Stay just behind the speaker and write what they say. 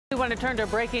want to turn to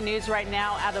breaking news right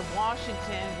now out of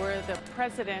Washington, where the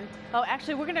president. Oh,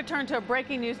 actually, we're going to turn to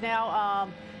breaking news now.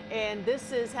 And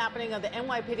this is happening of the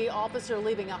NYPD officer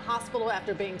leaving a hospital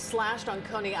after being slashed on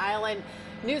Coney Island.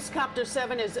 Newscopter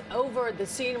 7 is over the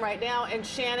scene right now. And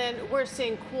Shannon, we're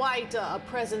seeing quite a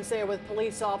presence there with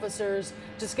police officers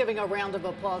just giving a round of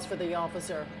applause for the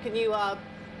officer. Can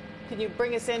you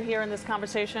bring us in here in this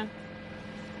conversation?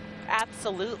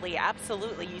 Absolutely,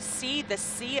 absolutely. You see the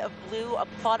sea of blue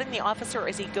applauding the officer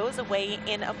as he goes away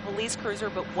in a police cruiser,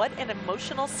 but what an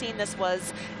emotional scene this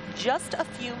was. Just a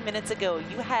few minutes ago,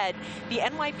 you had the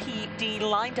NYPD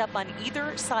lined up on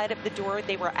either side of the door.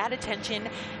 They were at attention,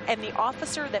 and the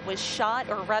officer that was shot,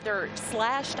 or rather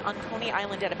slashed, on Coney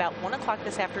Island at about 1 o'clock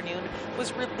this afternoon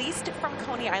was released from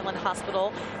Coney Island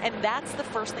Hospital, and that's the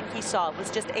first thing he saw, was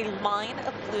just a line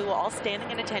of blue all standing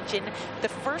at attention. The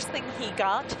first thing he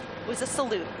got was a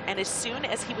salute, and as soon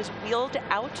as he was wheeled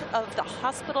out of the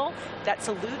hospital, that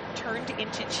salute turned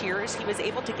into cheers. He was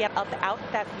able to get up out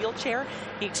that wheelchair.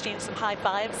 He exchanged some high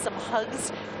fives, some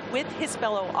hugs with his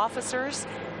fellow officers,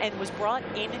 and was brought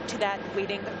into that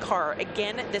waiting car.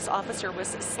 Again, this officer was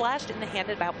slashed in the hand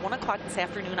at about 1 o'clock this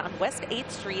afternoon on West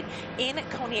 8th Street in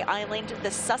Coney Island.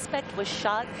 The suspect was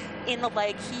shot in the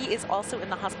leg. He is also in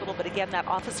the hospital, but again, that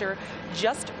officer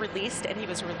just released, and he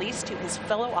was released to his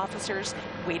fellow officers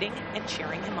waiting and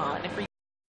cheering him on.